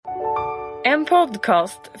En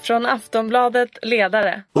podcast från Aftonbladet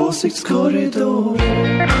Ledare. Åsiktskorridor.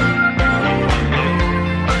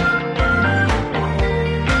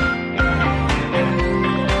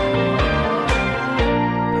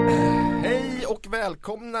 Hej och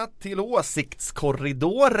välkomna till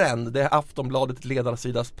Åsiktskorridoren. Det är Aftonbladet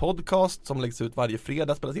Ledarsidas podcast som läggs ut varje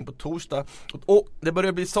fredag, spelas in på torsdag. Och det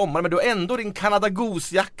börjar bli sommar, men du har ändå din Canada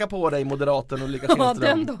Goose-jacka på dig, Moderaten Ulrica Schenström.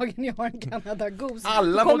 Ja, den dagen jag har en Canada Goose.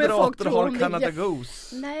 Alla moderater har en Canada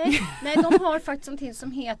Goose. Nej, de har faktiskt någonting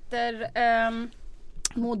som heter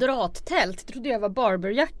Moderattältet. Jag trodde jag var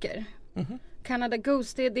barberjackor. Canada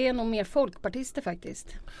Goose, det är nog mer folkpartister faktiskt.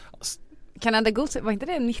 Canada Goose, var inte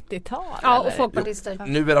det 90-tal? Ja, eller? och folkpartister. Jo,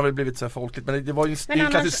 nu har det väl blivit så folkligt, men det var ju en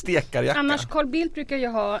klassisk stekarjacka. Annars Carl Bildt brukar ju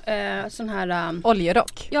ha sån här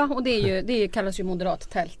oljerock. Ja, och det kallas ju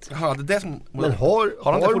moderattält. Jaha, det är det som men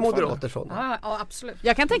har moderater sådana? Ja, absolut.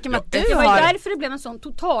 Jag kan tänka mig att det var därför det blev en sån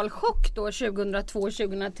totalchock då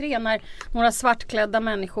 2002-2003 när några svartklädda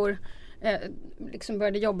människor liksom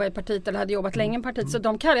började jobba i partiet eller hade jobbat länge i partiet. Så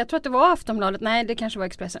de kallade, jag tror att det var Aftonbladet, nej det kanske var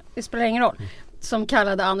Expressen, det spelar ingen roll, som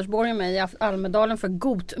kallade Anders Borg och mig i Almedalen för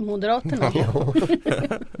Gotmoderaterna.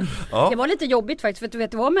 Ja. Det var lite jobbigt faktiskt, för du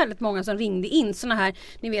vet, det var väldigt många som ringde in såna här,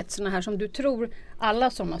 ni vet såna här som du tror, alla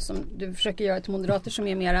såna som du försöker göra till moderater som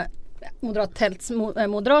är mera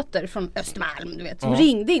moderater från Östermalm, du vet, som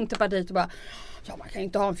ringde in till partiet och bara, ja, man kan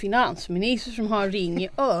inte ha en finansminister som har ring i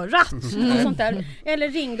örat och sånt där. Eller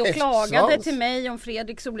ringde och klagade till mig om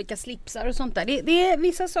Fredriks olika slipsar och sånt där. Det är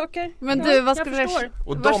vissa saker. Men du, vad skulle du...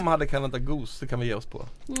 Och de hade Canada Goose, det kan vi ge oss på.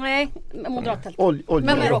 Nej, Moderattältet.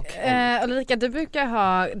 Men Ulrika, du brukar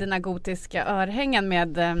ha dina gotiska örhängen med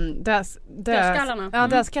dödskallarna. Ja,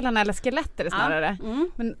 dödskallarna eller skeletter snarare.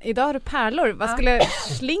 Men idag har du pärlor. Vad skulle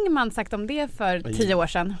Schlingmann sagt om det för 10 år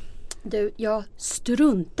sedan? Du, jag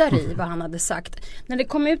struntar i vad han hade sagt. När det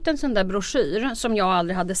kom ut en sån där broschyr som jag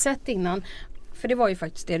aldrig hade sett innan, för det var ju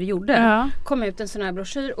faktiskt det gjorde. Kom ut en sån här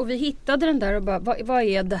broschyr och vi hittade den där och bara, vad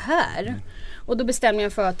är det här? Och då bestämde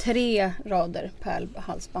jag för 3 rader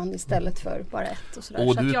pärlhalsband istället för bara 1 och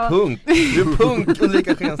sådär. Du är punk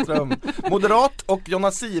Ulrica Schenström. Moderat och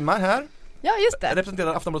Jonna Sima här. Ja, just det.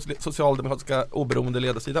 Representerar Aftonbladets socialdemokratiska oberoende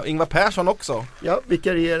ledarsida. Ingvar Persson också. Ja,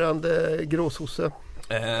 vikarierande gråsosse.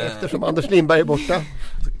 Eftersom Anders Lindberg är borta.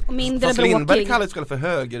 Mindre fast bråkig. Lindberg kallas för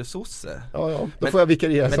högersosse. Ja, då får jag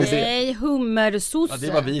vikariera. Nej, hummersosse. Ja, det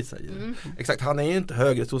är vad vi säger. Exakt, han är ju inte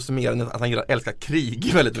högersosse mer än att han älskar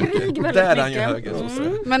krig väldigt mycket. Där är han ju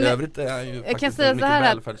högersosse. Men övrigt är han ju jag kan säga så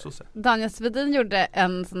här att Daniel Svedin gjorde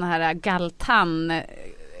en sån här galtan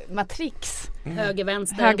matrix. Höger,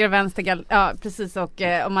 vänster. Ja, precis. Och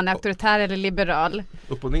om man är auktoritär eller liberal.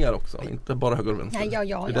 Upp och ner också, inte bara höger och vänster. Nej, det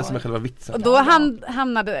är det som är själva vitsen. Och då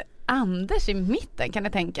hamnade Anders i mitten, kan ni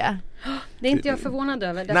tänka? Det är inte jag förvånad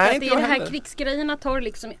över. Nej, att det är det här krigsgrejerna tar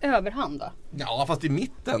liksom i överhand då. Ja, fast i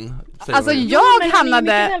mitten. Alltså jag hamnade...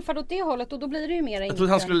 Det är mycket välfärd åt det hållet och då blir det ju mer. Jag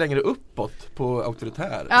trodde han skulle längre uppåt på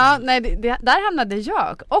auktoritär. Ja, nej, där hamnade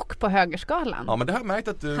jag och på högerskalan. Ja, men det har jag märkt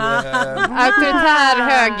att du... auktoritär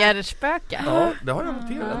högerspöke. Ja, det har jag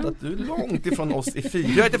noterat att du är långt ifrån oss i 4.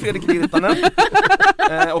 Jag heter Fredrik Virtanen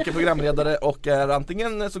och är programledare och är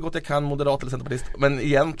antingen så gott jag kan moderat eller centerpartist, men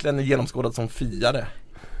egentligen är genomskådad som fiare.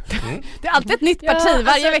 Det är alltid ett nytt parti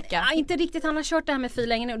varje vecka. Ja, inte riktigt, han har kört det här med Fi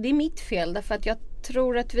länge nu och det är mitt fel därför att jag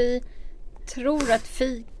tror att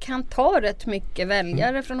Fi kan ta rätt mycket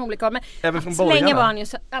väljare från olika håll. Men även från borgarna. Länge var han ju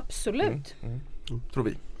så, absolut. Tror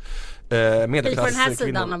vi. Vi på den här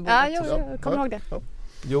sidan av bordet. Ja, jag kommer ihåg det. Ja.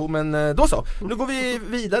 Jo, men då så. Nu går vi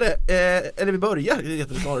vidare. Eller vi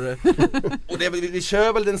börjar snarare. Och vi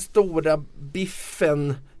kör väl den stora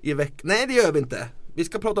biffen i veckan. Nej, det gör vi inte. Vi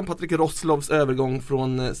ska prata om Patrik Roslovs övergång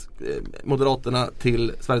från Moderaterna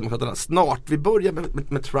till Sverigedemokraterna snart. Vi börjar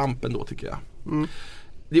med Trump ändå, tycker jag.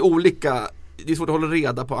 Det är olika. Det är svårt att hålla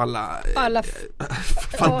reda på alla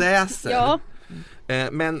fadäser. Ja.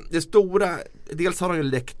 Men det stora, dels har han ju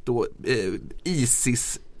läckt då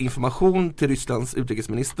ISIS-information till Rysslands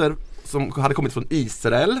utrikesminister som hade kommit från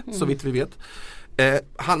Israel, så vitt vi vet.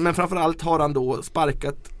 Men framförallt har han då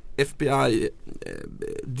sparkat FBI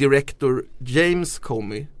director James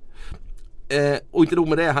Comey. Och inte nog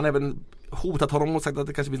med det, han har även hotat honom och sagt att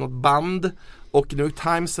det kanske finns något band. Och New York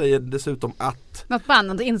Times säger dessutom att... Något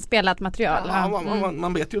band och inspelat material. Ja,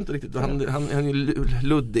 man vet ju inte riktigt. Han är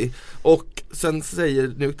luddig. Och sen säger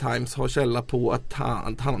New York Times, har källa på att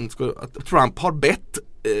att Trump har bett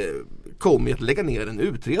Comey att lägga ner en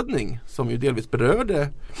utredning som ju delvis berörde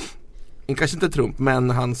kanske inte Trump, men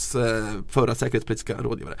hans förra säkerhetspolitiska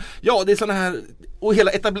rådgivare. Ja, det är sådana här, och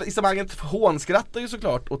hela etablissemanget hånskrattar ju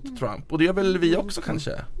såklart åt Trump, och det gör väl vi också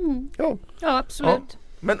kanske. Ja, absolut.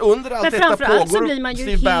 Men under allt detta pågår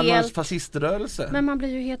Steve Bannons fasciströrelse. Men man blir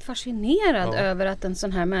ju helt fascinerad över att en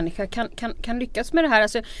sån här människa kan lyckas med det här.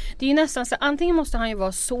 Alltså, det är ju nästan så, antingen måste han ju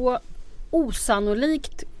vara så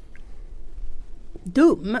osannolikt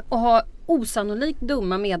dum och ha osannolikt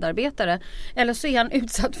dumma medarbetare, eller så är han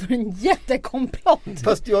utsatt för en jättekomplott.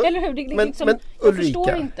 Eller hur? Det liksom, men jag Ulrika,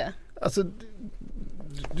 förstår inte. Alltså,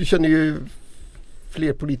 du känner ju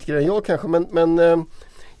fler politiker än jag kanske,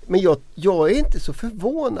 men jag är inte så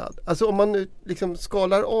förvånad. Alltså om man nu liksom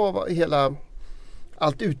skalar av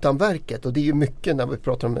allt utanverket, och det är ju mycket när vi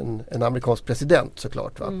pratar om en amerikansk president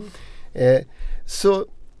såklart, va? Så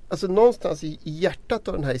alltså någonstans i hjärtat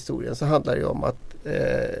av den här historien så handlar det om att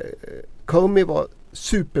Comey var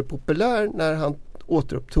superpopulär när han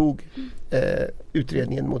återupptog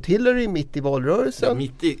utredningen mot Hillary mitt i valrörelsen.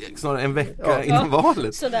 Ja, snarare en vecka innan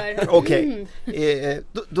valet. Okej.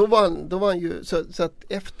 Då var han ju så att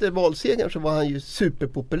efter valsegern så var han ju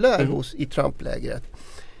superpopulär i Trump-lägret.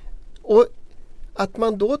 Och att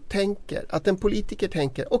man då tänker, att en politiker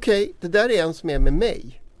tänker, okej, det där är en som är med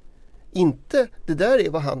mig. Inte, det där är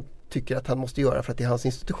vad han tycker att han måste göra för att det är hans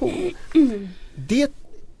institution. Det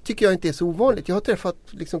tycker jag inte är så ovanligt. Jag har träffat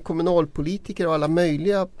liksom kommunalpolitiker och alla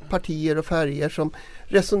möjliga partier och färger som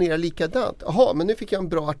resonerar likadant. Jaha, men nu fick jag en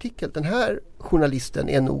bra artikel. Den här journalisten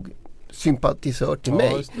är nog sympatisör till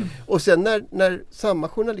mig. Och sen när samma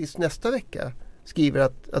journalist nästa vecka skriver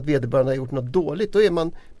att vederbörande har gjort något dåligt, då är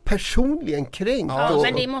man personligen kränkt. Ja,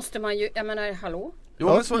 men det måste man ju, jag menar, hallå? Jo,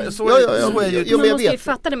 men så är ju. Man måste ju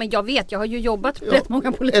fatta det, men jag har ju jobbat med rätt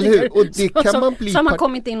många politiker. Eller hur? Och det kan man bli. Så har man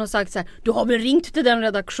kommit in och sagt så här, du har väl ringt till den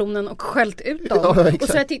redaktionen och skällt ut dem. Och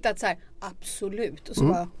så har jag tittat så här, absolut. Och så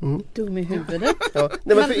bara, dum i huvudet.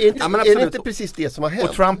 Nej, men är det inte precis det som har hänt?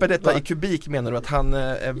 Och Trump är detta i kubik, menar du att han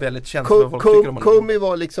är väldigt känd för vad folk tycker om honom? Comey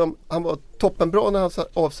var liksom, han var toppenbra när han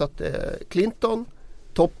avsatte Clinton,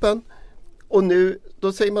 toppen. Och nu,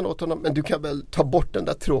 då säger man åt honom, men du kan väl ta bort den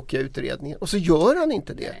där tråkiga utredningen. Och så gör han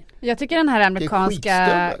inte det. Jag tycker den här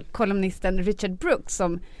amerikanska kolumnisten Richard Brooks,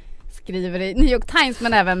 som skriver i New York Times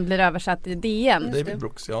men även blir översatt i DN. David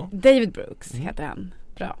Brooks, ja. David Brooks heter han.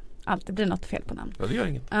 Bra. Alltid blir något fel på namn. Ja, det gör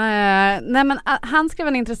inget. Nej, men han skrev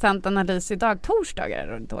en intressant analys idag,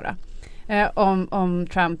 torsdagar då. Om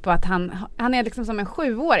Trump, och att han är liksom som en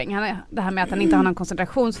 7-åring. Det här med att han inte har någon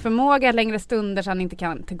koncentrationsförmåga längre stunder, så han inte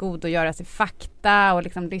kan tillgodogöra sig fakta och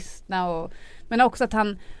liksom lyssna. Men också att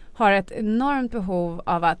han har ett enormt behov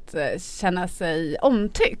av att känna sig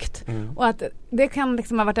omtyckt. Och att det kan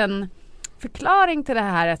liksom ha varit en förklaring till det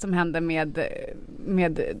här som hände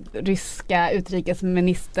med ryska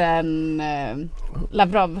utrikesministern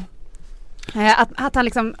Lavrov. Att han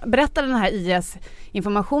liksom berättade den här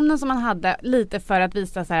IS-informationen som han hade lite för att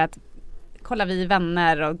visa så här att kolla, vi är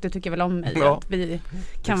vänner och du tycker väl om mig, att vi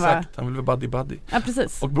kan vara... Han vill vara buddy. Ja,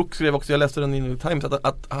 precis. Och Brooks skrev också, jag läste den i New York Times,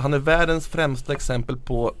 att han är världens främsta exempel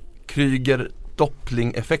på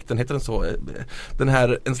Krüger-Doppling-effekten, heter den så? Den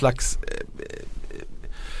här, en slags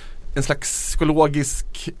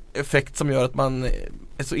psykologisk effekt som gör att man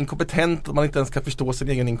är så inkompetent att man inte ens kan förstå sin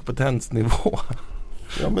egen inkompetensnivå.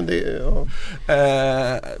 Ja, men det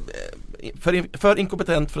för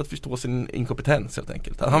inkompetent för att förstå sin inkompetens, helt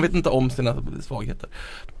enkelt. Han vet inte om sina svagheter.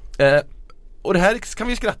 Och det här kan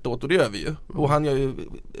vi skratta åt, och det gör vi ju. Och han gör ju,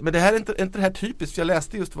 men det här är inte det här typiskt. Jag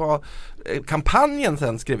läste just vad kampanjen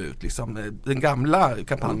sen skrev ut, liksom, den gamla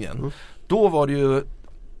kampanjen. Då var det ju,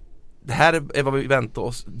 det här är vad vi väntar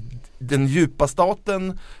oss. Den djupa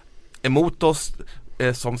staten emot oss,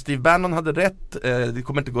 som Steve Bannon hade rätt, det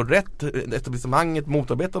kommer inte gå rätt, etablissemanget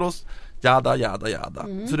motarbetar oss, jada.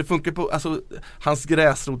 Så det funkar på, alltså, hans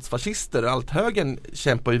gräsrotsfascister, allt högern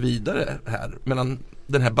kämpar ju vidare här, medan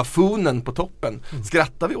den här baffunen på toppen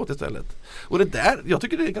skrattar vi åt istället. Och det där, jag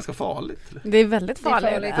tycker det är ganska farligt. Det är väldigt farligt.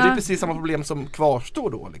 För det är precis samma problem som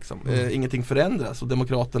kvarstår då, liksom. Ingenting förändras, och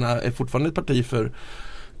Demokraterna är fortfarande ett parti för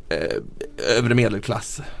övre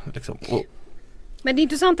medelklass, liksom. Men det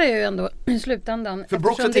intressanta är ju ändå i slutändan, för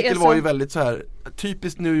Brooks artikel var ju väldigt så här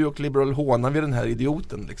typiskt New York liberal håna vid den här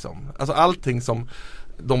idioten, liksom. Alltså allting som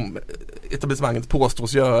de etablissemanget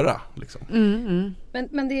påstås göra, liksom.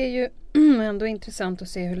 Men det är ju ändå intressant att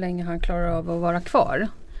se hur länge han klarar av att vara kvar.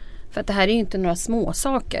 För att det här är ju inte några små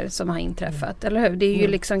saker som har inträffat, eller hur? Det är ju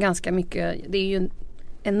liksom ganska mycket, det är ju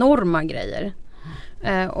enorma grejer.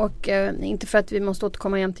 Och inte för att vi måste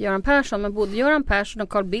återkomma igen till Göran Persson, men både Göran Persson och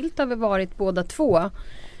Carl Bildt har vi varit båda två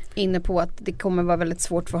inne på att det kommer vara väldigt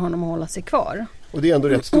svårt för honom att hålla sig kvar. Och det är ändå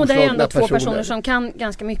rätt och det är storslagna ändå två personer som kan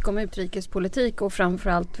ganska mycket om utrikespolitik och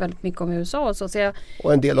framförallt väldigt mycket om USA. Så jag,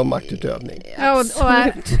 och en del om maktutövning. Ja, och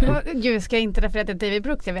gud, ska jag inte referera till David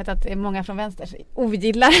Brooks. Jag vet att många från vänster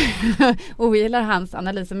ogillar hans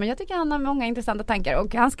analyser. Men jag tycker han har många intressanta tankar.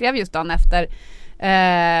 Och han skrev just dagen efter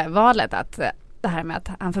valet att det här med att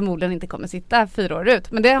han förmodligen inte kommer sitta 4 år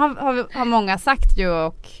ut. Men det har många sagt ju,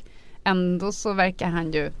 och ändå så verkar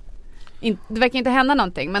han ju det verkar inte hända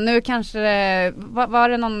någonting. Men nu kanske var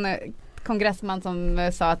det någon kongressman som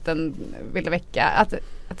sa att den ville väcka att det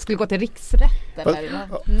skulle gå till riksrätt eller?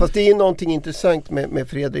 Fast det är någonting intressant med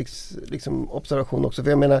Fredriks liksom, observation också. För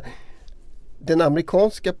jag menar, den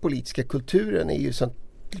amerikanska politiska kulturen är ju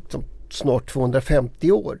liksom, snart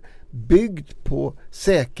 250 år byggd på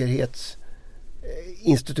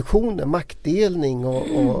säkerhetsinstitutioner, maktdelning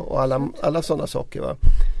och alla sådana saker, va?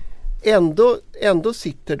 Ändå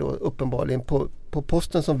sitter då uppenbarligen på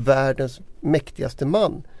posten som världens mäktigaste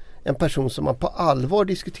man en person som man på allvar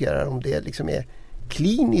diskuterar om det liksom är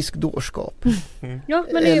klinisk dårskap. Ja,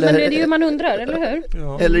 men det är ju man undrar, eller hur?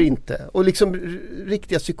 Ja. Eller inte. Och liksom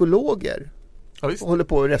riktiga psykologer håller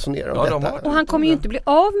på att resonera om detta. Och han kommer ju inte bli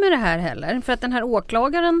av med det här heller, för att den här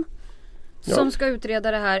åklagaren som ska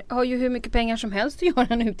utreda det här har ju hur mycket pengar som helst att göra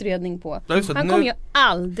en utredning på. Han kommer ju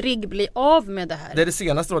aldrig bli av med det här. Det är det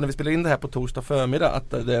senaste då när vi spelar in det här på torsdag förmiddag, att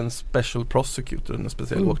det är en special prosecutor, en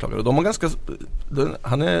speciell åklagare. Och de har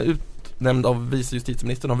han är utnämnd av vice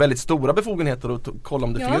justitieministern, har väldigt stora befogenheter att kolla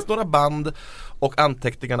om det finns några band och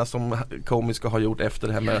anteckningarna som Comey ska ha gjort efter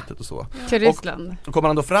det här mötet och så. Till Ryssland. Och kommer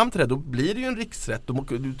han då fram till det, då blir det ju en riksrätt.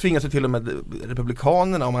 Du tvingas ju till och med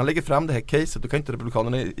republikanerna, om han lägger fram det här caset, då kan inte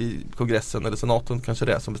republikanerna i kongressen eller senaten, kanske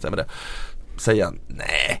det som bestämmer det, säga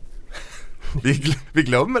nej. Vi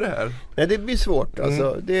glömmer det här. Nej, det blir svårt.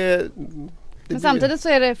 Alltså, men samtidigt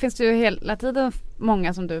så finns det ju hela tiden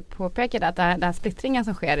många, som du påpekade, att det här splittringen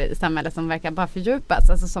som sker i samhället som verkar bara fördjupas.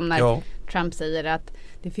 Alltså som när Trump säger att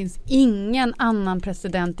det finns ingen annan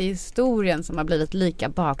president i historien som har blivit lika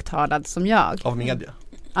baktalad som jag. Av media.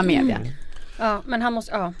 Av media. Ja, men han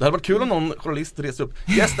måste, Det hade varit kul om någon journalist reser upp.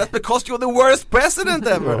 Yes, that's because you're the worst president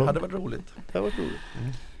ever. Det hade varit roligt.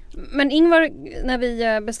 Men Ingvar, när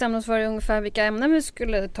vi bestämde oss för ungefär vilka ämnen vi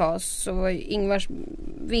skulle ta, så var Ingvars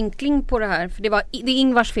vinkling på det här, för det är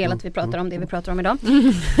Ingvars fel att vi pratar om det vi pratar om idag.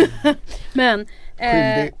 Men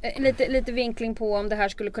lite vinkling på om det här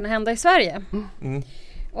skulle kunna hända i Sverige.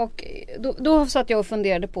 Och då satt jag och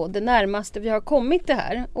funderade på det närmaste vi har kommit det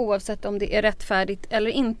här, oavsett om det är rättfärdigt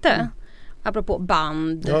eller inte. Apropå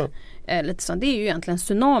band, lite sånt, det är ju egentligen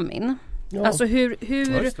tsunamin. Alltså hur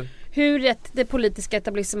det politiska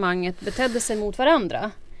etablissemanget betedde sig mot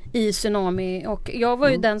varandra i tsunami. Och jag var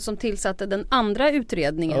ju den som tillsatte den andra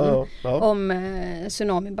utredningen om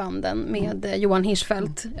tsunamibanden med Johan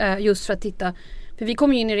Hirschfeldt, just för att titta. För vi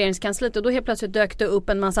kom ju in i regeringskansliet och då helt plötsligt dök det upp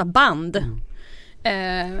en massa band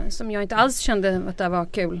som jag inte alls kände att det var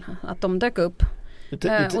kul att de dök upp.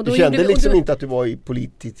 Du kände liksom inte att du var i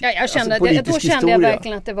politisk Ja, jag kände alltså då kände jag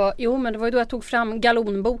verkligen att det var, men det var ju då jag tog fram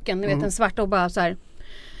galonboken, ni vet, en svarta och bara så här,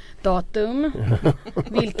 datum,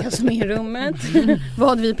 vilka som är i rummet,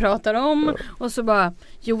 vad vi pratar om, och så bara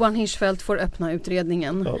Johan Hirschfeldt får öppna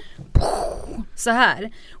utredningen. Så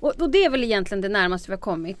här. Och det är väl egentligen det närmaste vi har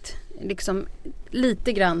kommit, liksom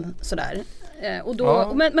lite grann sådär. Och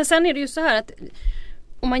då, men sen är det ju så här att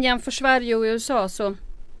om man jämför Sverige och USA, så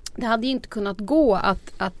det hade ju inte kunnat gå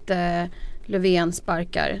att Löfven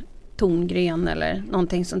sparkar Torngren eller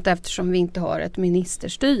någonting sånt, eftersom vi inte har ett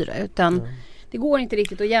ministerstyre, utan det går inte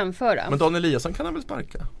riktigt att jämföra. Men Dan Eliasson kan han väl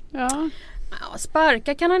sparka? Ja,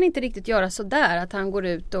 sparka kan han inte riktigt göra så där att han går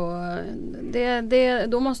ut och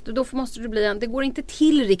då måste det bli det går inte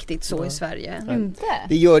till riktigt så i Sverige. Inte.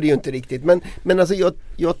 Det gör det ju inte riktigt, men alltså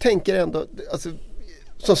jag tänker ändå, alltså,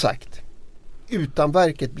 som sagt,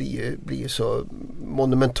 utanverket blir ju så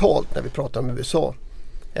monumentalt när vi pratar om USA.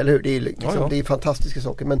 Eller hur? Det är liksom, det är fantastiska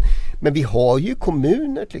saker, men vi har ju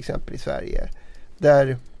kommuner till exempel i Sverige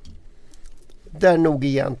där nog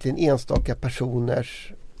egentligen enstaka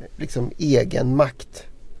personers liksom egen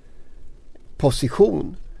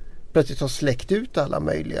maktposition plötsligt har släckt ut alla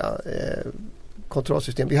möjliga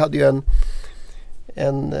kontrollsystem. Vi hade ju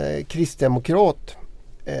en kristdemokrat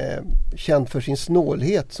känd för sin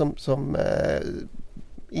snålhet som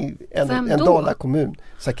i en dalakommun,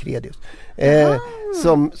 Sakredius,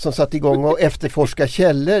 som satt igång och efterforska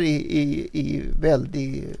källor i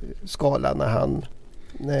väldig skala när han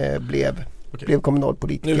blev blev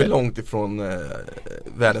kommunalpolitiker. Nu är vi långt ifrån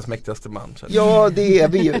världens mäktigaste man. Ja, det är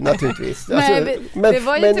vi ju naturligtvis. Alltså,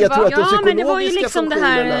 men jag tror att de psykologiska men det var ju liksom det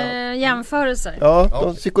här jämförelser. Ja,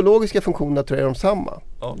 de psykologiska funktionerna tror jag är de samma.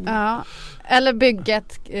 Ja. Eller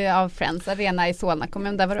bygget av Friends Arena i Solna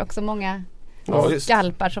kommun. Där var det också många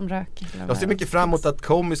skalpar som rök. Jag ser mycket fram emot att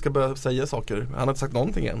Comey ska börja säga saker. Han har inte sagt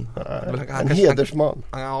någonting än. En hedersman.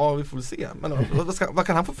 Ja, vi får väl se. Men vad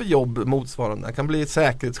kan han få för jobb motsvarande? Han kan bli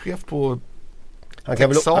säkerhetschef på... Han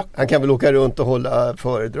kan väl åka runt och hålla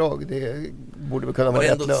föredrag. Det borde väl kunna vara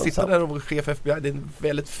rätt lönsamt. Sitta där och vara chef FBI, det är en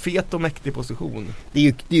väldigt fet och mäktig position. Det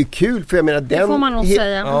är ju kul, för jag menar det får man nog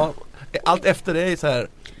säga. Ja, allt efter det är så här...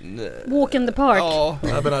 Walk in the park. Ja,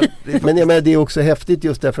 jag menar, men jag menar, det är också häftigt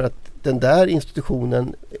just därför att den där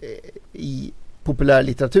institutionen i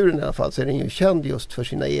populärlitteraturen i alla fall, så är den ju känd just för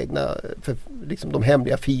sina egna, för liksom de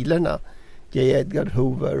hemliga filerna. J. Edgar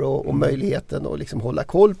Hoover och möjligheten att liksom hålla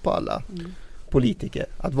koll på alla politiker,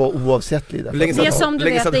 att vara oavsättlig. Det är som du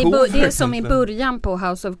vet, det är som i början på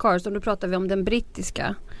House of Cards, och då pratar vi om den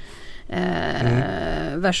brittiska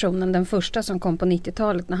versionen, den första som kom på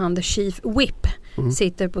 90-talet, när han, the chief whip,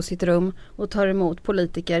 sitter på sitt rum och tar emot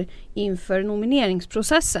politiker inför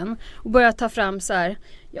nomineringsprocessen och börjar ta fram så här: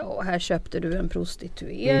 ja, här köpte du en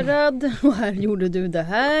prostituerad och här gjorde du det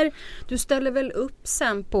här, du ställer väl upp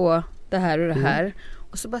sen på det här och det här,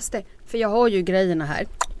 och så bara för jag har ju grejerna här.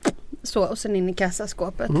 Så, och sen in i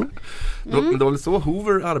kassaskåpet. Det var väl så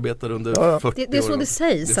Hoover arbetade under 40 år. Det är så det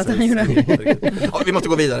sägs att han gjorde. Ja, vi måste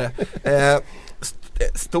gå vidare.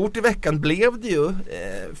 Stort i veckan blev det ju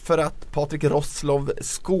för att Patrik Roslow,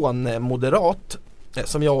 Skåne moderat,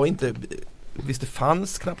 som jag inte visste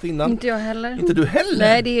fanns knappt innan. Inte jag heller. Inte du heller?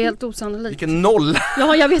 Nej, det är helt osannolikt. Vilken nolla.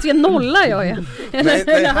 Ja, jag vet vilken nolla jag är.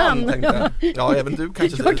 Nej, han tänkte jag. Ja, även du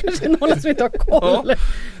kanske. Jag kanske är nolla som inte har koll. Ja.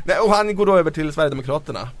 Nej, och han går då över till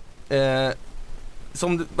Sverigedemokraterna.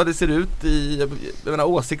 Som vad det ser ut i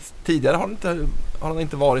åsikt tidigare har han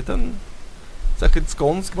inte varit en särskilt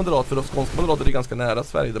skånsk moderat, för de skånska moderater är ganska nära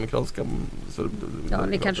sverigedemokratiska. Ja,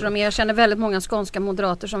 det kanske de är. Jag känner väldigt många skånska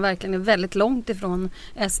moderater som verkligen är väldigt långt ifrån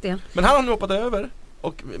SD. Men han har nu hoppat över,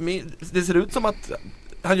 och det ser ut som att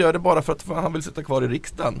han gör det bara för att han vill sitta kvar i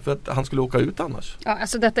riksdagen, för att han skulle åka ut annars. Ja,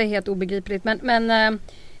 alltså detta är helt obegripligt, men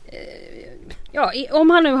ja, om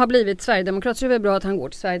han nu har blivit Sverigedemokrat så är det väl bra att han går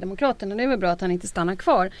till Sverigedemokraterna. Det är väl bra att han inte stannar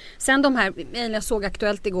kvar. Sen de här, jag såg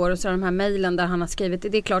Aktuellt igår, och så de här mejlen där han har skrivit,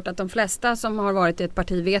 det är klart att de flesta som har varit i ett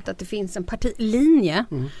parti vet att det finns en partilinje.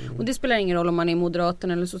 Och det spelar ingen roll om man är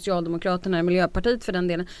Moderaterna eller Socialdemokraterna eller Miljöpartiet för den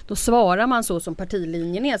delen. Då svarar man så som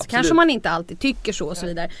partilinjen är. Så kanske man inte alltid tycker så och så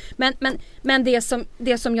vidare. Men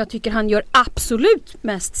det som jag tycker han gör absolut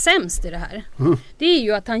mest sämst i det här, det är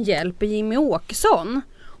ju att han hjälper Jimmy Åkesson.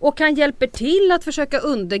 Och han hjälper till att försöka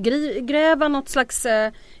undergräva något slags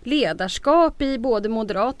ledarskap i både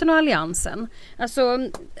Moderaterna och Alliansen. Alltså,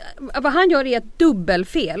 vad han gör är ett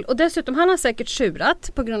dubbelfel. Och dessutom, han har säkert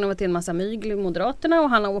tjurat på grund av att det är en massa mygel i Moderaterna, och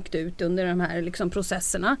han har åkt ut under de här liksom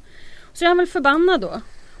processerna. Så är han väl förbannad då.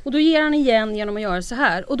 Och då ger han igen genom att göra så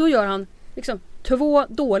här. Och då gör han liksom 2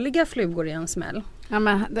 dåliga flugor i en smäll. Ja,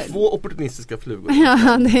 men 2 opportunistiska flugor.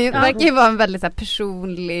 Ja, det verkar ju vara en väldigt så här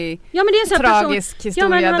personlig, men det är en tragisk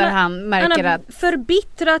historia där han märker att han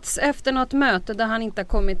förbittrats efter något möte där han inte har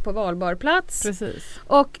kommit på valbar plats. Precis.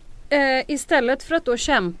 Och istället för att då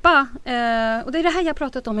kämpa, och det är det här jag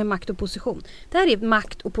pratat om med makt och position. Det här är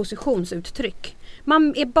makt- och positionsuttryck.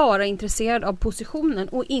 Man är bara intresserad av positionen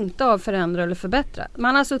och inte av förändra eller förbättra.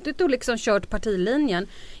 Man har suttit och liksom kört partilinjen,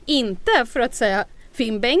 inte för att säga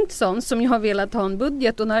Finn Bengtsson som ju har velat ha en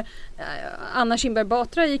budget, och när Anna Kinberg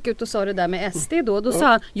Batra gick ut och sa det där med SD då sa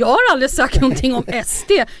han, jag har aldrig sagt någonting om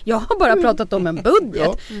SD, jag har bara pratat om en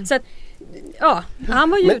budget. Så att, ja, han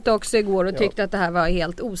var ju ute också igår och tyckte att det här var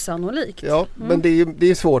helt osannolikt. Ja, men det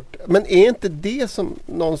är svårt. Men är inte det som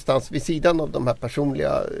någonstans vid sidan av de här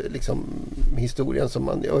personliga liksom, historien som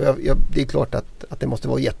man, det är klart att det måste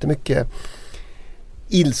vara jättemycket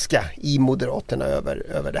ilska i Moderaterna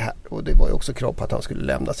över det här. Och det var ju också krav på att han skulle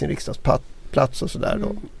lämna sin riksdagsplats och sådär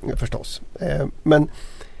då, förstås.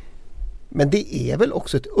 Men det är väl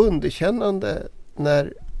också ett underkännande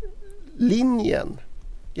när linjen,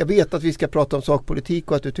 jag vet att vi ska prata om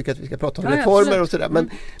sakpolitik och att du tycker att vi ska prata om reformer och sådär, men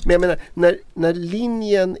jag menar när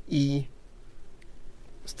linjen i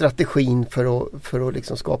strategin för att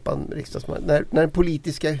liksom skapa en riksdagsman, när den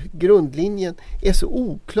politiska grundlinjen är så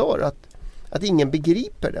oklar att ingen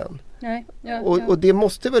begriper den. Nej, och det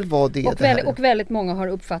måste väl vara det. Och väldigt många har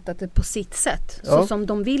uppfattat det på sitt sätt. Så som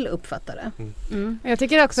de vill uppfatta det. Jag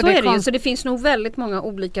tycker också så det är det ju. Så det finns nog väldigt många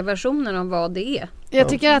olika versioner av vad det är. Jag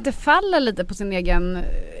tycker att det faller lite på sin egen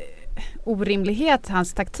orimlighet,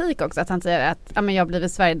 hans taktik också, att han säger att jag har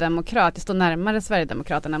blivit sverigedemokrat, jag står närmare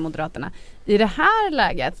Sverigedemokraterna än Moderaterna. I det här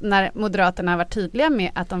läget, när Moderaterna har varit tydliga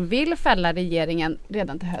med att de vill fälla regeringen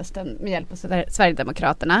redan till hösten med hjälp av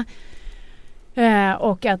Sverigedemokraterna,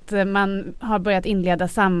 och att man har börjat inleda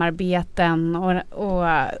samarbeten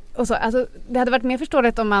och så. Alltså, det hade varit mer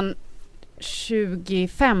förståeligt om man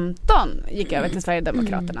 2015 gick över till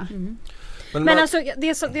Sverigedemokraterna. Men alltså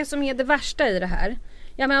det som är det värsta i det här,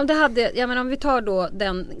 om vi tar då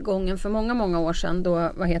den gången för många år sedan,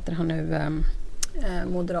 då, vad heter han nu,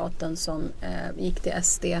 moderaten som gick till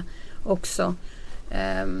SD också,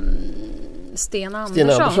 Sten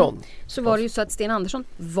Andersson. Så var det ju så att Sten Andersson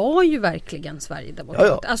var ju verkligen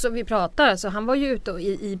Sverigedemokrat. Ja. Alltså vi pratar, alltså, han var ju ute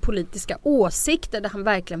i politiska åsikter där han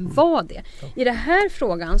verkligen var det. I det här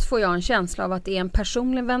frågan får jag en känsla av att det är en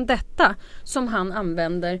personlig vendetta som han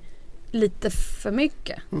använder lite för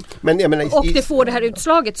mycket. Men jag menar, och det får det här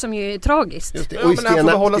utslaget som ju är tragiskt. Just det. Och men han får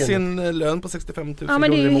behålla sin lön på 65 000 kronor i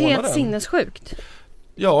månaden. Ja, men det är ju helt sinnessjukt.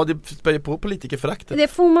 Ja, det spär ju på politikerföraktet. Det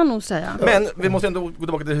får man nog säga. Men vi måste ändå gå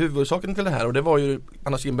tillbaka till huvudorsaken till det här. Och det var ju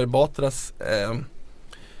Anna Kinberg Batras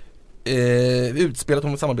utspelat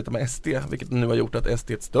om att samarbeta med SD. Vilket nu har gjort att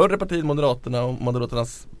SD är ett större parti än Moderaterna. Och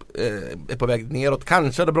Moderaternas är på väg neråt.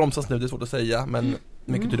 Kanske det bromsas nu, det är svårt att säga. Men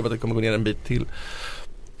mycket tyder på att det kommer gå ner en bit till.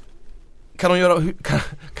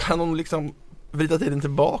 Kan hon liksom vrida tiden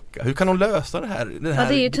tillbaka? Hur kan hon lösa det här? Det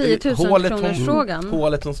är ju 10 000 kronors frågan.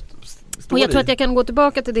 Hålet som och jag tror att jag kan gå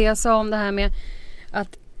tillbaka till det jag sa om det här med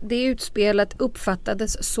att det utspelet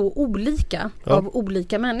uppfattades så olika av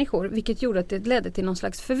olika människor, vilket gjorde att det ledde till någon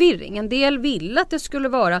slags förvirring. En del ville att det skulle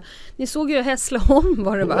vara, ni såg ju Hässleholm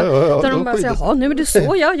var det va? Där de bara säger, jaha nu är det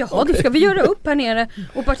så, jaha då ska vi göra upp här nere.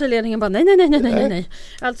 Och partiledningen bara, nej.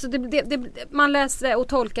 Alltså man läser och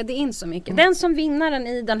tolkar det in så mycket. Den som vinnaren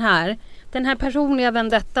i den här personliga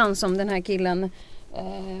vendettan som den här killen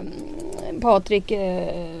Patrik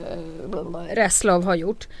Reslow har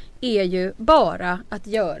gjort är ju bara att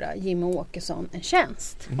göra Jimmy Åkesson en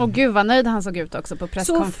tjänst. Och gud vad nöjd han såg ut också på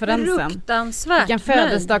presskonferensen. Så fruktansvärt. Vilken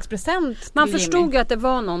födelsedagspresent. Man förstod ju att det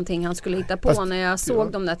var någonting han skulle hitta på när jag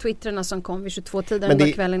såg de där twittrarna som kom vid 22-tiden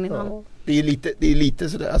den kvällen innan. Ja, det är lite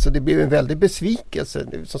sådär, alltså det blev en väldig besvikelse.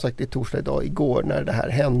 Som sagt, det är torsdag idag, igår när det här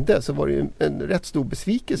hände så var det ju en rätt stor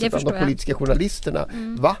besvikelse bland de politiska journalisterna.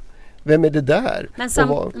 Va? Vem är det där?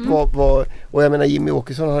 Och jag menar, Jimmy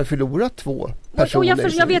Åkesson har förlorat 2 personer.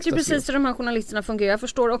 Och jag vet ju precis hur de här journalisterna fungerar. Jag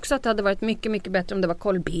förstår också att det hade varit mycket, mycket bättre om det var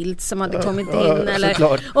Carl Bildt som hade kommit in. Eller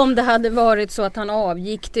såklart. Om det hade varit så att han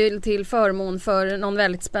avgick till förmån för någon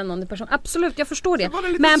väldigt spännande person. Absolut, jag förstår det.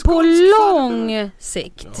 Men på lång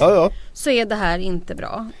sikt så är det här inte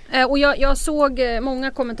bra. Och jag såg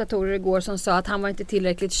många kommentatorer igår som sa att han var inte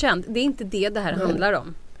tillräckligt känd. Det är inte det här handlar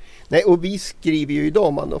om. Nej, och vi skriver ju idag,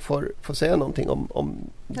 om man då får säga någonting om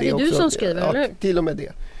det. Det är också. Du som skriver, eller? Till och med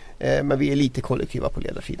det. Men vi är lite kollektiva på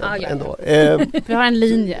ledarsidan ändå. Vi har en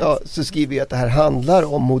linje. Så skriver vi att det här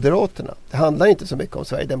handlar om Moderaterna. Det handlar inte så mycket om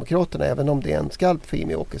Sverigedemokraterna, även om det är en skalp för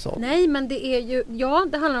Jimmy Åkesson. Nej, men det är ju,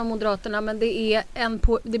 det handlar om Moderaterna, men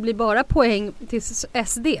det blir bara poäng till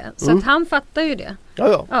SD. Så att han fattar ju det.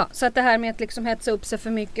 Ja, så att det här med att liksom hetsa upp sig för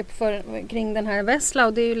mycket kring den här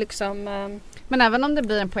Vesla, det är ju liksom... Men även om det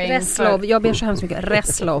blir en poäng Reslow, jag ber så hemskt mycket.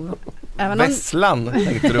 Reslow. Vesslan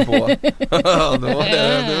tänkte du på. det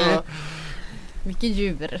var... Vilket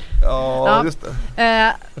djur. Ja, just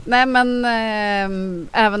det. Nej, men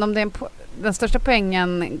även om det är den största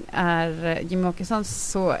poängen är Jimmy Åkesson,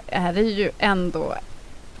 så är det ju ändå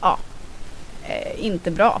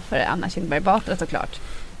inte bra för Anna Kinberg Batra såklart.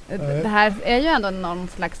 Det här är ju ändå någon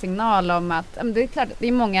slags signal om att det är klart, det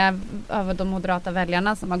är många av de moderata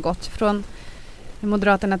väljarna som har gått från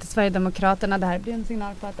Moderaterna till Sverigedemokraterna. Det här blir en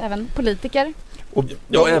signal på att även politiker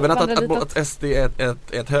även att SD är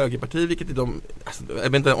ett högerparti, vilket de, alltså, jag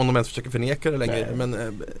vet inte om de ens försöker förneka det längre,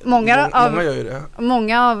 men många gör ju det.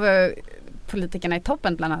 Många av politikerna i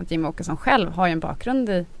toppen, bland annat Jimmy Åkesson själv, har ju en bakgrund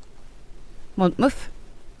i MUF.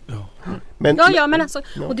 Men alltså,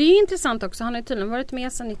 och det är ju intressant också, han har ju tydligen varit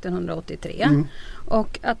med sedan 1983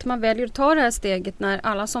 och att man väljer att ta det här steget när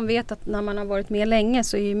alla som vet att när man har varit med länge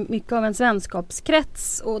så är ju mycket av en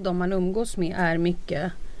vänskapskrets och de man umgås med är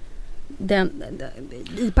mycket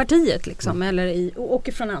i partiet liksom, eller och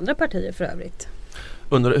från andra partier för övrigt.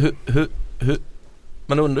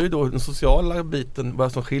 Man undrar ju då den sociala biten,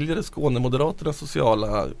 vad som skiljer det Skåne Moderaternas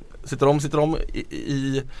sociala, sitter de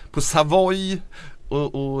på Savoy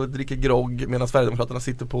och dricker grogg medan Sverigedemokraterna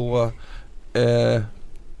sitter på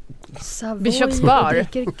Bishops bar.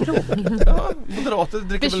 dricker grogg. Ja, moderater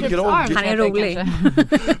dricker väl grogg. Han är rolig.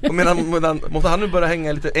 Och medan måste han nu börja hänga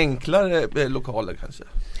i lite enklare lokaler kanske?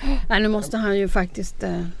 Nej, nu måste han ju faktiskt...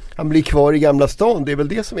 Han blir kvar i Gamla stan, det är väl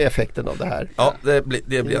det som är effekten av det här. Ja, det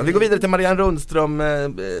blir han. Vi går vidare till Marianne Rundström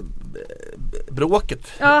bråket.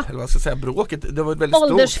 Ja. Eller vad ska jag säga, bråket. Det var ett väldigt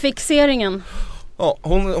stort. Åldersfixeringen. Ja,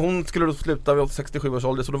 hon skulle då sluta vid 67 års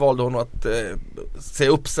ålder, så då valde hon att se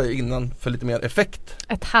upp sig innan för lite mer effekt.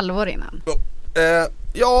 Ett halvår innan.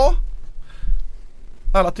 Ja,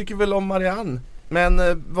 alla tycker väl om Marianne.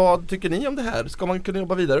 Men vad tycker ni om det här? Ska man kunna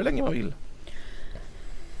jobba vidare hur länge man vill?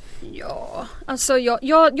 Ja, alltså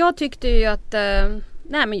jag tyckte ju att...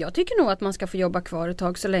 Nej, men jag tycker nog att man ska få jobba kvar ett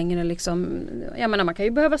tag så länge det liksom... Jag menar, man kan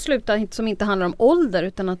ju behöva sluta som inte handlar om ålder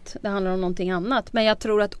utan att det handlar om någonting annat. Men jag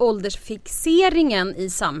tror att åldersfixeringen i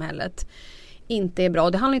samhället inte är bra.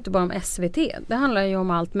 Det handlar inte bara om SVT. Det handlar ju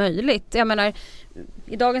om allt möjligt. Jag menar,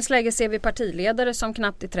 i dagens läge ser vi partiledare som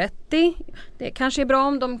knappt är 30. Det kanske är bra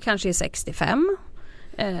om de kanske är 65.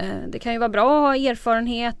 Det kan ju vara bra att ha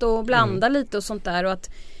erfarenhet och blanda lite och sånt där. Och att,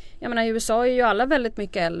 jag menar, i USA är ju alla väldigt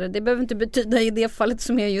mycket äldre. Det behöver inte betyda i det fallet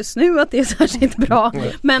som är just nu att det är särskilt bra.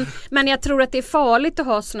 Men jag tror att det är farligt att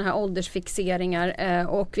ha såna här åldersfixeringar.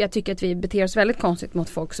 Och jag tycker att vi beter oss väldigt konstigt mot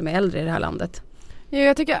folk som är äldre i det här landet. Ja,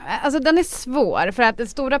 jag tycker, alltså den är svår. För att det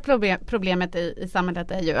stora problemet i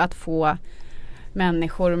samhället är ju att få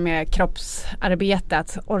människor med kroppsarbete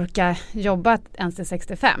att orka jobba ens till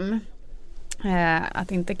 65.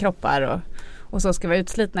 Att inte kroppar och så ska vara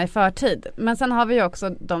utslitna i förtid. Men sen har vi ju också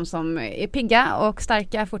de som är pigga och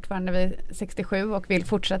starka fortfarande vid 67 och vill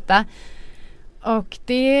fortsätta. Och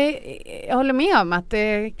jag håller med om att det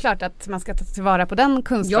är klart att man ska ta tillvara på den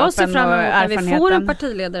kunskapen. Jag ser fram emot när vi erfarenheten. får en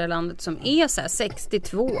partiledare i landet som är så här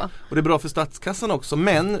 62. Och det är bra för statskassan också.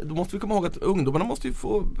 Men då måste vi komma ihåg att ungdomarna måste ju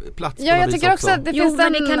få plats. Ja, jag tycker också att det finns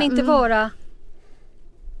men det kan inte vara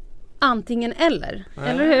antingen eller. Nej.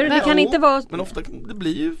 Eller hur? Det kan inte vara... Men ofta det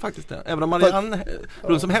blir ju faktiskt det. Även om Marianne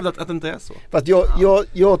Rundström hävdat att det inte är så. Fast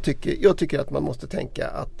jag tycker att man måste tänka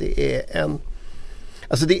att det är en...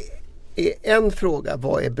 Alltså det är en fråga,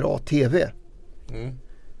 vad är bra tv?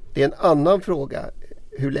 Det är en annan fråga,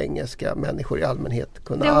 hur länge ska människor i allmänhet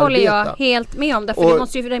kunna arbeta? Det håller jag helt med om. Därför det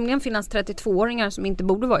måste ju rimligen finnas 32-åringar som inte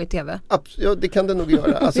borde vara i tv. Ja, det kan det nog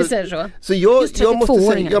göra. Alltså, vi säger så. Så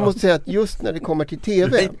jag måste säga att just när det kommer till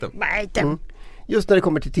tv, just när det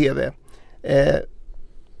kommer till tv,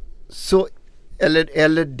 så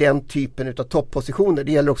eller den typen av toppositioner,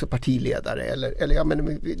 det gäller också partiledare eller ja,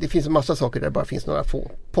 men det finns en massa saker där det bara finns några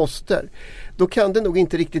få poster. Då kan det nog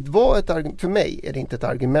inte riktigt vara ett argument, för mig är det inte ett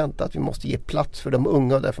argument att vi måste ge plats för de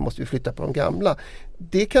unga och därför måste vi flytta på de gamla.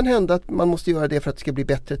 Det kan hända att man måste göra det för att det ska bli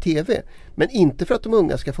bättre tv, men inte för att de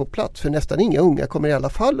unga ska få plats, för nästan inga unga kommer i alla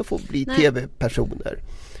fall att få bli tv-personer.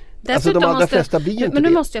 Alltså de allra flesta blir ju inte men nu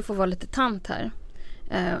det. måste jag få vara lite tant här.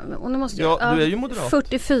 Och nu måste du är ju moderat.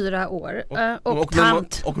 44 år och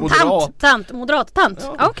tant. Och moderat. Moderat tant.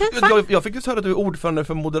 Ja. Okej, fine. Jag fick just höra att du är ordförande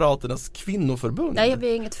för Moderaternas kvinnoförbund. Nej,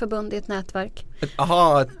 vi är inget förbund, i ett nätverk.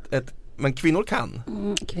 Men kvinnor kan.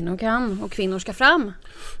 Kvinnor kan och kvinnor ska fram.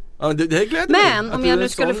 Ja, det gläder men mig. Om jag nu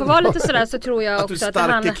skulle få vara lite sådär så tror jag också att du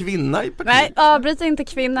starka kvinna i partiet. Nej, avbryt inte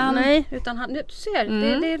kvinnan. Nej, utan du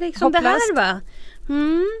ser, det är liksom hopplöst. Det här va.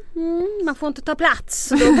 Man får inte ta plats.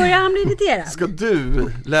 Då börjar han bli irriterad. Ska du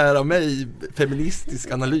lära mig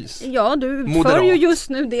feministisk analys? Ja, du utför ju just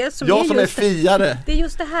nu det som jag som är fiare. Det är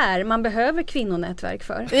just det här man behöver kvinnonätverk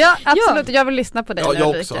för. Ja, absolut. Jag vill lyssna på dig. Ja, jag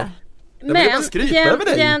också.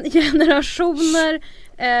 Men generationer,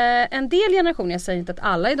 en del generationer, jag säger inte att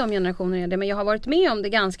alla i de generationerna är det, men jag har varit med om det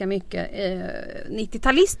ganska mycket,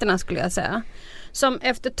 90-talisterna skulle jag säga, som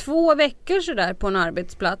efter 2 veckor så där på en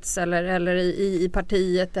arbetsplats eller i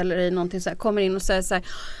partiet eller i någonting så här, kommer in och säger så här: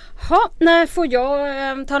 när får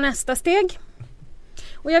jag ta nästa steg?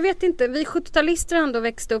 Och jag vet inte, vi 70-talister ändå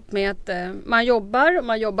växte upp med att man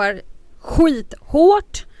jobbar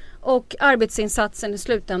skithårt och arbetsinsatsen i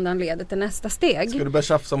slutändan leder till nästa steg. Ska du börja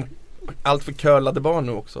tjafsa om allt för curlade barn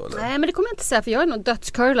nu också? Eller? Nej, men det kommer jag inte säga, för jag är nog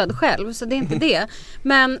dödscurlad själv, så det är inte det.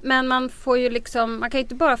 Men man får ju liksom, man kan ju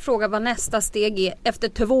inte bara fråga vad nästa steg är efter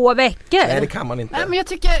 2 veckor. Nej, det kan man inte. Nej, men jag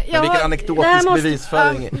tycker vilken anekdotisk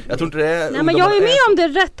bevisföring. Jag tror inte det är. Nej, men jag är med om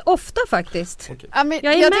det rätt ofta faktiskt. Okay. Ja, men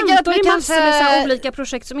jag tycker att vi kanske med så här olika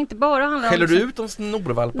projekt som inte bara handlar om. Skäller du ut de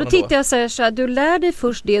snorvalparna då? Tittar jag och säger så här: du lär dig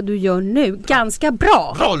först det du gör nu. Ganska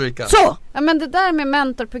bra. Bra, Ulrika. Så! Ja, men det där med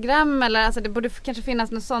mentorprogram eller alltså det borde kanske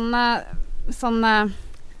finnas några såna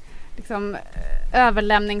liksom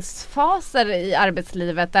överlämningsfaser i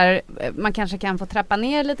arbetslivet där man kanske kan få trappa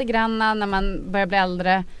ner lite grann när man börjar bli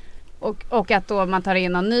äldre Och att då man tar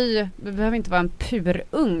in en ny, det behöver inte vara en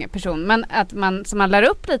purung person, men att man lär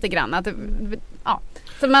upp lite grann. Att,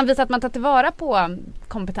 så man visar att man tar tillvara på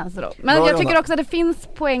kompetenser då. Men jag tycker också att det finns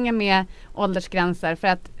poänger med åldersgränser, för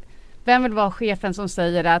att vem vill vara chefen som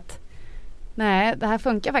säger att nej, det här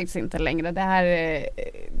funkar faktiskt inte längre. Det här,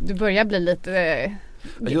 du börjar bli lite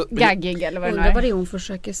gaggig eller vad det är. Undrar vad det är hon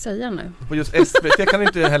försöker säga nu. På just SVT kan det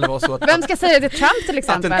inte heller vara så att... Vem ska säga det till Trump till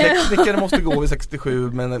exempel? Att en tekniker måste gå vid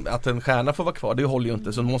 67 men att en stjärna får vara kvar, det håller ju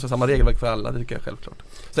inte. Så de måste ha samma regelverk för alla, det tycker jag självklart.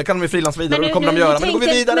 Sen kan de ju frilans vidare och det kommer de göra. Men nu går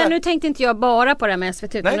vi vidare. Men nu tänkte inte jag bara på det med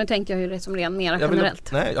SVT, utan nu tänkte jag hur det är som ren mera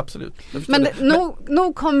generellt. Nej, absolut. Men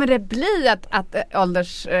nog kommer det bli att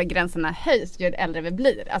åldersgränserna höjs ju äldre vi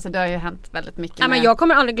blir. Alltså det har ju hänt väldigt mycket. Ja, men jag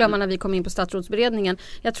kommer aldrig glömma när vi kom in på statsrådsberedningen.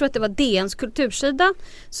 Jag tror att det var DNs kultursida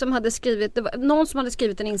som hade skrivit, det var någon som hade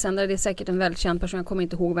skrivit en insändare, det är säkert en väldigt känd person, jag kommer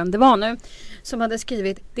inte ihåg vem det var nu, som hade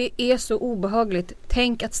skrivit: det är så obehagligt,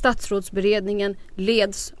 tänk att statsrådsberedningen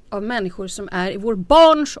leds av människor som är i vår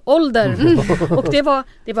barns ålder. Och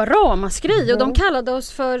det var ramaskri och de kallade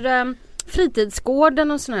oss för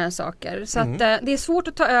fritidsgården och såna här saker. Så att det är svårt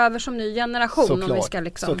att ta över som ny generation. Såklart, om vi ska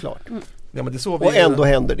liksom. Såklart. Ja, men det så och ändå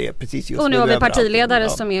händer det precis just nu. Och nu har vi partiledare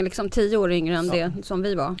som är liksom 10 år yngre än det som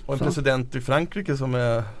vi var. Och en president i Frankrike som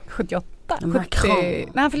är 78. Nej,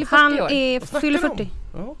 han fyller 40 år. Han fyller 40.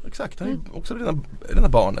 Ja, exakt. Han är också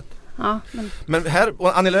redan barnet. Ja, men här,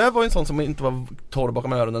 och Annie Lööf var ju en sån som inte var torr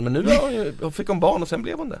bakom öronen, men nu fick hon barn och sen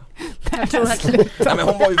blev hon det. Jag tror att men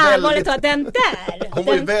hon var ju väldigt... den där! Hon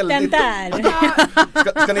var ju väldigt... Den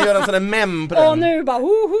där! Ska ni göra en sån här mem på den? Och nu bara,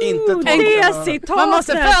 inte det citatet! Man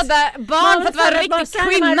måste föda barn för att vara en riktig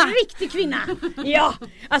kvinna! En riktig kvinna! Ja,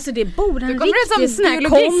 alltså det borde en riktig sån här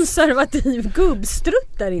konservativ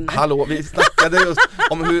gubbstrutt där inne. Hallå, vi snackade just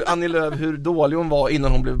om hur Annie Lööf, hur dålig hon var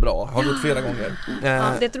innan hon blev bra. Har gjort flera gånger.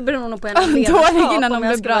 Ja, det beror nog på en dålig innan hon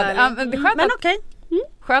blev bra. Men okej.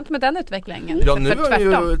 Skönt med den utvecklingen. Ja, nu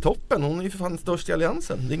är hon ju toppen. Hon är ju för fan störst i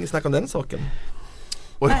alliansen. Det är ingen snack om den saken.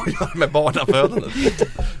 Och jag med barnafödandet.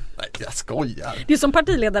 Nej, jag skojar. Det är som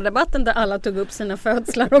partiledardebatten där alla tog upp sina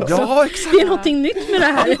födslar också. Ja, exakt. Det är någonting nytt med det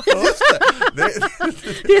här.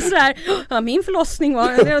 Det är så här, ja, min förlossning var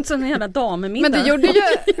en sån jävla damemiddag.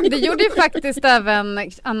 Men det gjorde ju faktiskt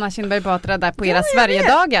även Anna Kinberg Batra där på era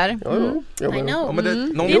Sverigedagar. Ja, men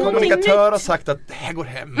någon kommunikatör har sagt att det här går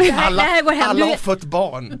hem. Alla har fått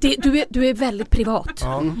barn. Du är väldigt privat.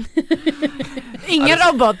 Ja.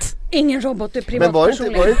 Ingen robot, du är privat. Men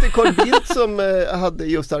var det inte Carl Bildt som hade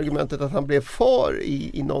just argumentet att han blev far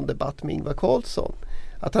i någon debatt med Ingvar Carlsson?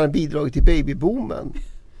 Att han har bidragit till babyboomen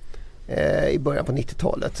i början på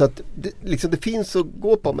 90-talet. Så att det finns att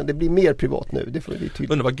gå på, men det blir mer privat nu. Det får vi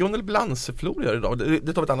tydligt. Undrar vad Gunnel Blanseflor gör idag.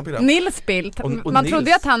 Det tar vi ett annat program. Nils Bildt. Man trodde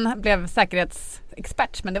ju att han blev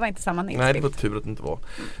säkerhetsexpert, men det var inte samma Nils Bildt. Nej, det var tur att det inte var.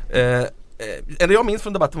 Det jag minns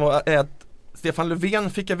från debatten var att Stefan Löfven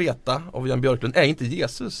fick jag veta av Jan Björklund är inte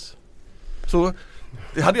Jesus. Så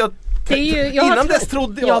det hade jag innan dess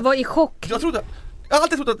trodde jag. Jag var i chock. Jag har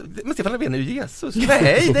alltid trott att men Stefan Löfven är ju Jesus.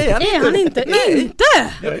 Nej, det är han inte. Är han inte? Nej. Inte!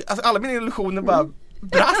 Alltså, alla mina illusioner bara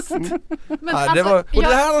brast. Men ja, det var, och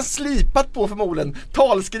det här har han slipat på förmodligen.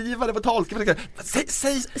 Talskrivare på talskrivare.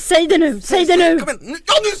 Säg det nu, säg det nu. Kom igen.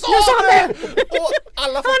 Ja, nu sa han det! Och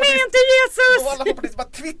alla han är inte Jesus! Och alla folkpartister bara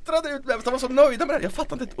twittrade ut med det. De var så nöjda med det. Jag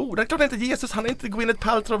fattar inte ett ord. Det är klart det är inte Jesus. Han är inte Gwyneth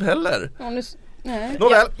Paltrow heller. Ja, nej.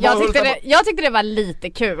 Nåväl, jag tyckte det var lite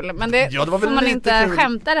kul, men det får man inte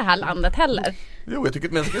skämta det här landet heller. Jo, jag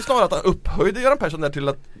tycker snarare att han upphöjde Göran Persson där till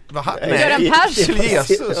att Göran Persson till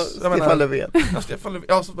Jesus. Stefan Löfven.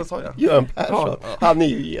 Ja, så sa jag. Göran Persson. Han är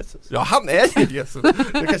ju Jesus. Ja, han är ju Jesus.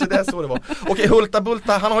 Det kanske det är så det var. Okej, Hulta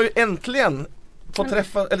Bulta, han har ju äntligen fått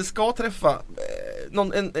träffa, eller ska träffa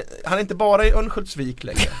han är inte bara i Örnsköldsvik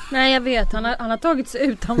längre. Nej, jag vet. Han har tagit sig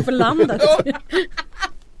utanför landet.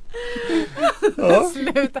 Ja.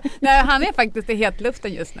 Sluta. Nej, han är faktiskt i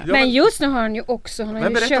hetluften just nu. Men just nu har han ju också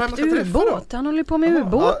köpt ubåt. Han håller på med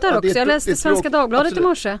ubåtar också. Jag läste Svenska Dagbladet i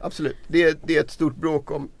morse. Absolut. Det är ett stort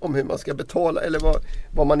bråk om hur man ska betala eller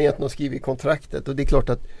vad man egentligen har skrivit i kontraktet. Och det är klart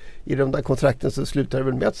att i de där kontrakten så slutar det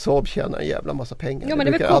väl med att Saab tjänar en jävla massa pengar. Ja, men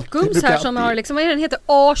det är väl Kockums här som har liksom, vad är det, den heter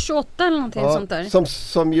A28 eller någonting sånt där.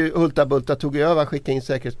 Som ju Hulta Bulta tog över, skickade in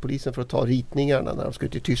säkerhetspolisen för att ta ritningarna när de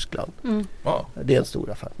skulle till Tyskland. Ja. Det är en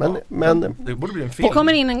stor affär. Men det borde bli en film. Det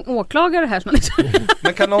kommer in en åklagare här som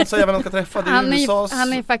men kan någon säga vem de ska träffa? Han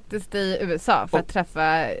är faktiskt i USA för att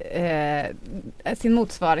träffa sin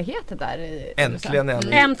motsvarighet där i Äntligen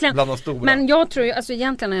USA. Bland de stora. Men jag tror ju, alltså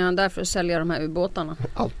egentligen är han där för att sälja de här ubåtarna.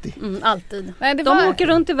 Alltid. alltid. Alltid. Nej, De åker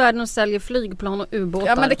runt i världen och säljer flygplan och ubåtar.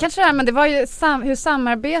 Ja, men det kanske är, men det var ju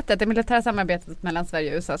hur det militära samarbetet mellan Sverige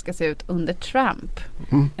och USA ska se ut under Trump.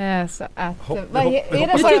 Så att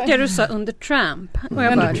Jag tycker du sa under Trump. Och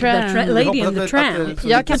jag bara, lady in the Tramp.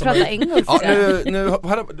 Jag kan prata engelska.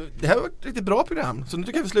 Det här var ett riktigt bra program. Så nu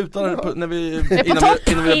tycker jag vi slutar när vi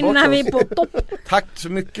innan vi är på topp. Tack så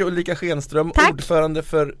mycket Ulrica Schenström, ordförande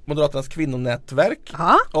för Moderaternas kvinnonätverk.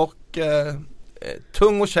 Och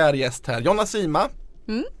tung och kär gäst här, Jonna Sima,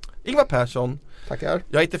 Ingvar Persson. Tackar.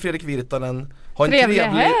 Jag heter Fredrik Virtanen. Ha en trevlig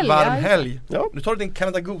varm helg. Ja. Nu tar du din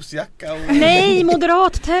Canada Goose-jacka. Nej,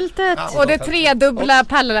 Moderattältet. Och det tredubbla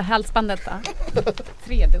pärlhalsbandet då.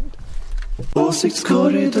 Tredubbla.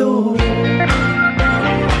 Åsiktskorridor.